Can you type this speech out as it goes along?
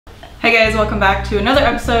Hey guys, welcome back to another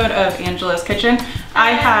episode of Angela's Kitchen.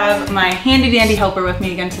 I have my handy dandy helper with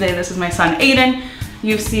me again today. This is my son Aiden.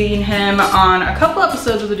 You've seen him on a couple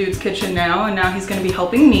episodes of The Dude's Kitchen now, and now he's gonna be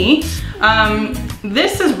helping me.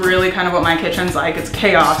 This is really kind of what my kitchen's like. It's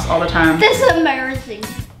chaos all the time. This is embarrassing.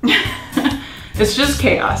 It's just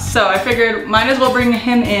chaos. So I figured might as well bring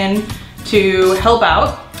him in to help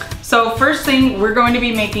out. So first thing we're going to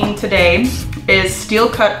be making today is Steel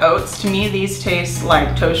Cut Oats. To me, these taste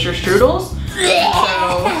like toaster strudels. So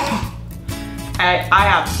I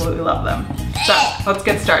absolutely love them. So let's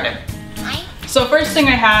get started. So first thing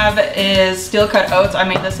I have is Steel Cut Oats. I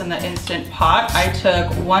made this in the Instant Pot. I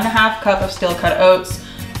took 1/2 cup of Steel Cut Oats,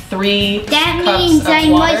 3 That cups means of I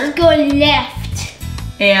water, must go left.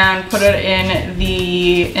 and put it in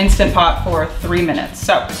the Instant Pot for 3 minutes.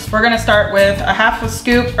 So we're gonna start with a half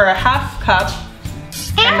cup,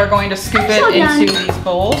 and we're going to scoop it into these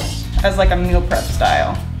bowls as like a meal prep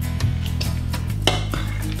style.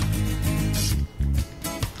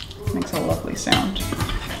 Makes a lovely sound.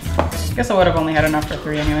 I guess I would have only had enough for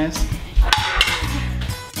 3 anyways.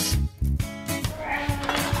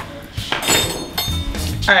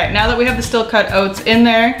 All right, now that we have the Steel Cut Oats in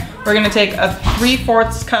there, we're gonna take a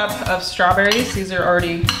 3/4 cup of strawberries. These are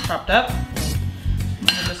already chopped up.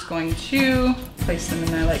 We're just going to place them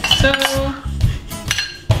in there like so.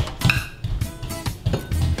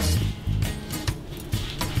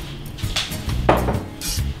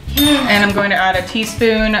 And I'm going to add a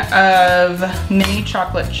teaspoon of mini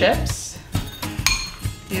chocolate chips.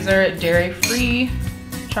 These are dairy-free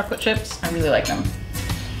chocolate chips. I really like them.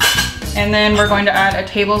 And then we're going to add a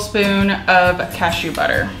tablespoon of cashew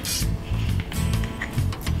butter.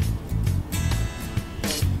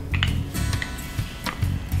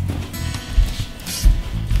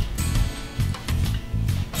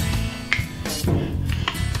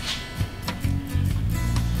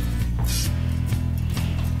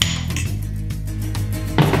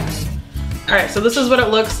 All right, so this is what it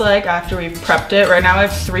looks like after we've prepped it. Right now I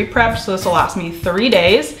have 3 prepped, so this will last me 3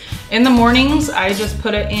 days. In the mornings, I just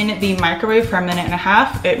put it in the microwave for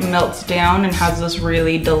 1.5 minutes. It melts down and has this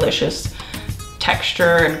really delicious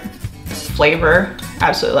texture and flavor.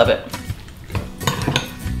 Absolutely love it.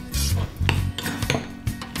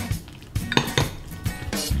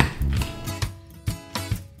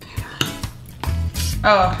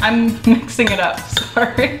 Oh, I'm mixing it up,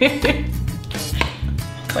 sorry.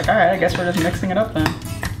 It's like, all right, I guess we're just mixing it up then.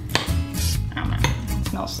 I don't know, it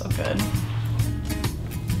smells so good.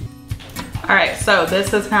 All right, so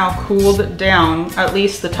this is now cooled down, at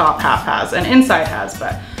least the top half has, and inside has,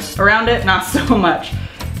 but around it, not so much.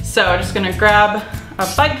 So I'm just gonna grab a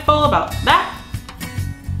biteful about that.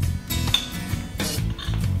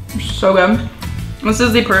 So good. This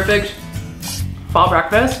is the perfect fall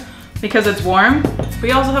breakfast because it's warm, but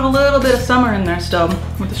you also have a little bit of summer in there still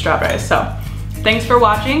with the strawberries, so. Thanks for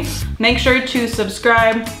watching. Make sure to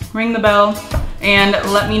subscribe, ring the bell, and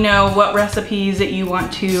let me know what recipes that you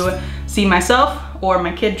want to see myself or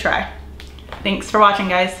my kid try. Thanks for watching,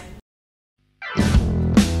 guys.